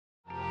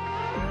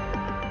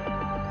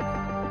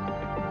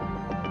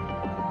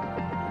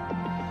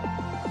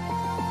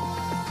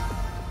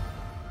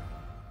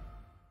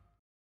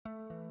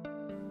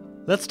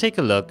Let's take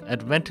a look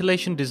at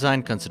ventilation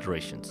design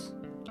considerations.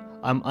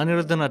 I'm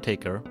Aniruddhan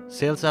Atekar,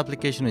 Sales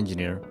Application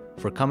Engineer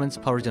for Cummins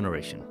Power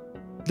Generation.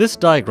 This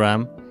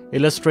diagram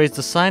illustrates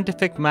the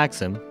scientific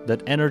maxim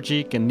that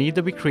energy can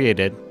neither be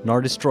created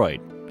nor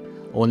destroyed,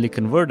 only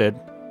converted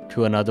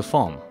to another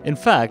form. In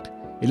fact,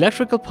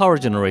 electrical power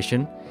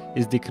generation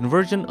is the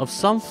conversion of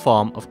some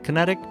form of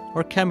kinetic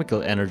or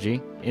chemical energy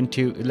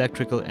into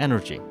electrical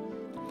energy.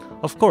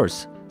 Of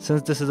course,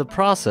 since this is a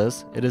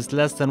process, it is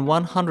less than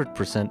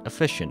 100%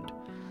 efficient.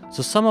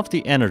 So some of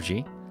the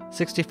energy,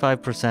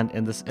 65%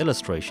 in this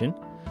illustration,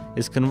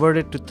 is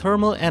converted to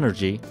thermal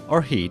energy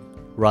or heat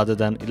rather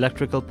than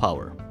electrical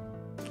power.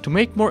 To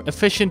make more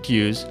efficient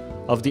use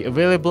of the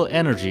available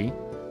energy,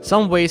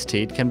 some waste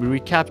heat can be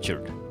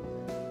recaptured.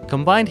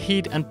 Combined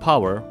heat and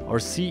power, or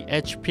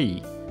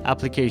CHP,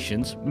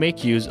 applications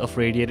make use of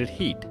radiated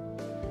heat.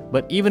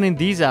 But even in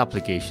these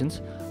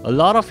applications, a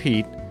lot of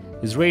heat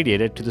is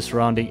radiated to the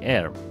surrounding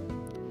air.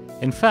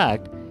 In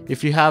fact,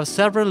 if you have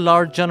several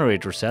large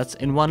generator sets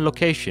in one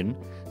location,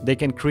 they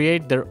can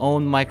create their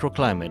own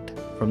microclimate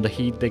from the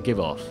heat they give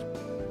off.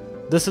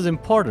 This is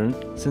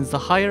important since the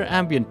higher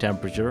ambient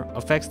temperature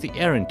affects the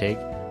air intake,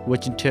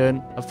 which in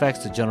turn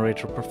affects the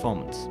generator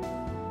performance.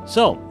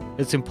 So,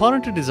 it's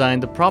important to design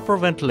the proper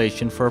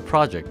ventilation for a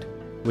project,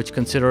 which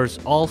considers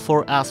all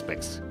four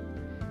aspects: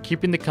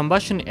 keeping the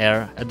combustion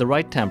air at the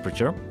right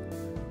temperature,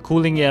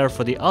 cooling air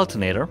for the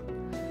alternator,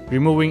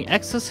 removing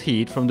excess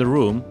heat from the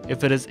room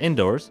if it is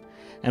indoors,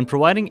 and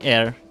providing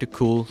air to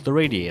cool the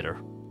radiator.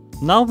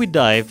 Now we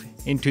dive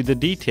into the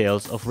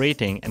details of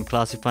rating and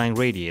classifying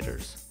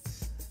radiators.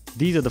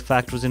 These are the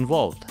factors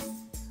involved: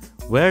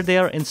 where they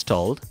are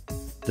installed,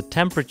 the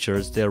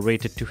temperatures they are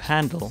rated to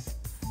handle,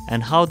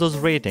 and how those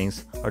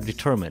ratings are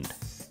determined.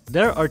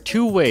 There are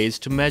two ways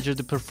to measure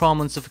the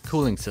performance of a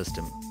cooling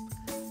system: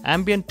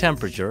 ambient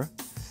temperature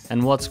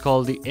and what's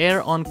called the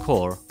air on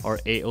core, or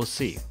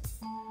AOC.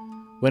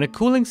 When a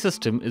cooling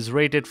system is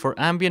rated for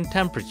ambient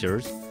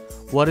temperatures,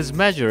 what is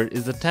measured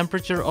is the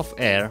temperature of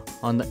air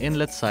on the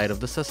inlet side of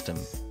the system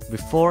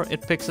before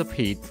it picks up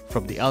heat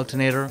from the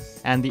alternator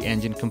and the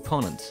engine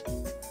components.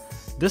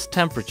 This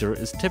temperature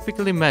is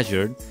typically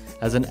measured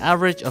as an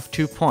average of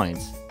 2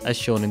 points, as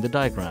shown in the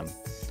diagram.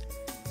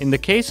 In the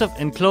case of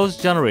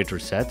enclosed generator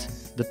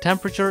sets, the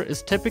temperature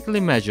is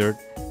typically measured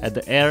at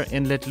the air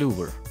inlet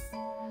louver.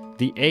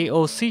 The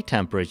AOC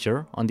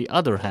temperature, on the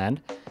other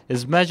hand,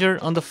 is measured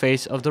on the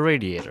face of the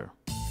radiator.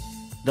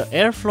 The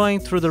air flowing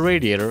through the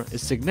radiator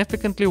is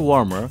significantly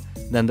warmer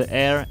than the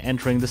air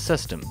entering the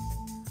system,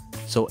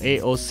 so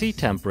AOC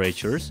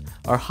temperatures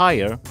are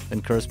higher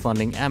than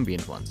corresponding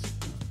ambient ones.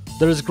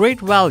 There is great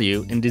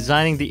value in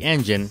designing the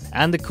engine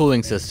and the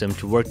cooling system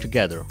to work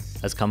together,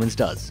 as Cummins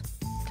does.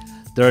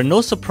 There are no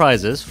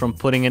surprises from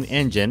putting an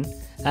engine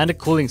and a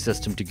cooling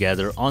system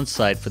together on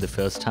site for the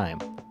first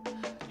time.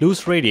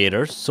 Loose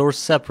radiators sourced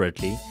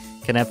separately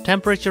can have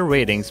temperature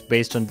ratings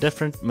based on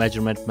different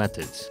measurement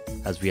methods,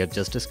 as we have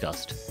just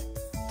discussed.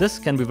 This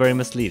can be very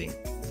misleading.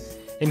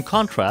 In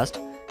contrast,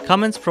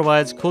 Cummins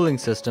provides cooling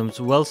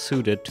systems well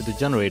suited to the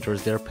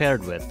generators they are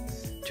paired with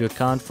to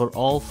account for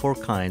all four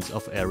kinds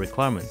of air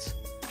requirements: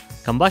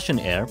 combustion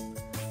air,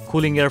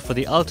 cooling air for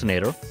the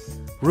alternator,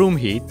 room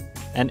heat,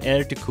 and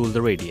air to cool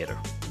the radiator.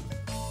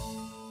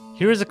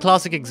 Here is a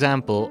classic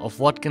example of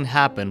what can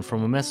happen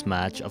from a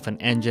mismatch of an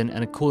engine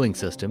and a cooling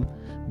system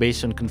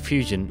based on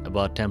confusion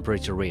about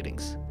temperature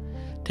ratings.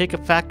 Take a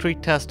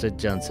factory-tested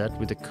genset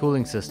with a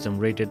cooling system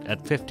rated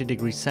at 50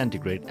 degrees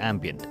centigrade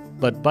ambient.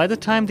 But by the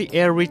time the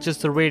air reaches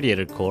the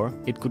radiator core,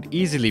 it could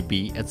easily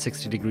be at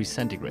 60 degrees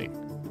centigrade.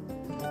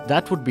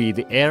 That would be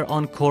the air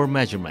on core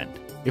measurement.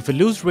 If a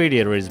loose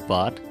radiator is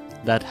bought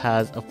that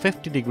has a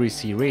 50 degrees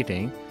C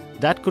rating,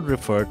 that could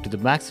refer to the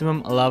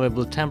maximum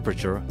allowable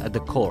temperature at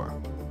the core.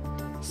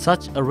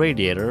 Such a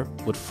radiator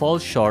would fall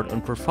short on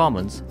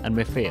performance and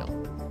may fail.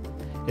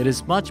 It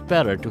is much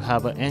better to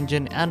have an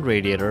engine and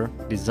radiator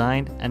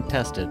designed and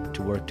tested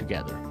to work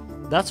together.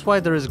 That's why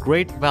there is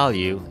great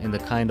value in the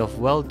kind of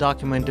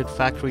well-documented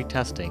factory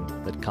testing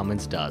that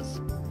Cummins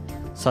does.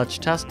 Such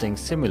testing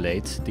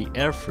simulates the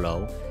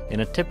airflow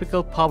in a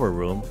typical power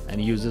room and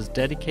uses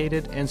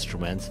dedicated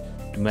instruments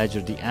to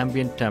measure the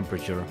ambient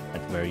temperature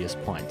at various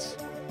points.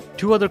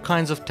 Two other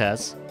kinds of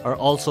tests are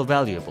also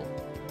valuable: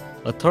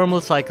 a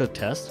thermal cycle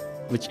test,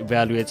 which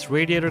evaluates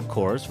radiator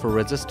cores for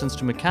resistance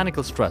to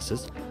mechanical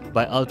stresses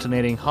by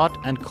alternating hot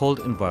and cold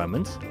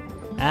environments,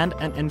 and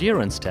an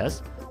endurance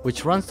test,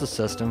 which runs the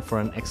system for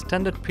an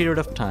extended period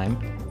of time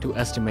to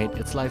estimate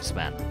its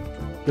lifespan.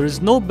 There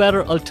is no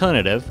better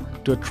alternative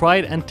to a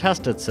tried and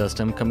tested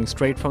system coming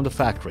straight from the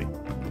factory.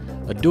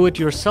 A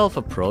do-it-yourself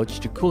approach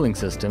to cooling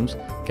systems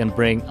can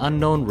bring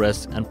unknown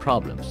risks and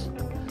problems.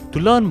 To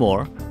learn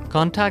more,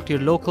 contact your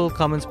local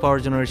Cummins Power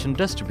Generation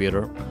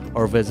distributor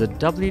or visit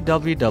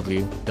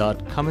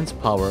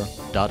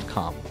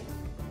www.cumminspower.com.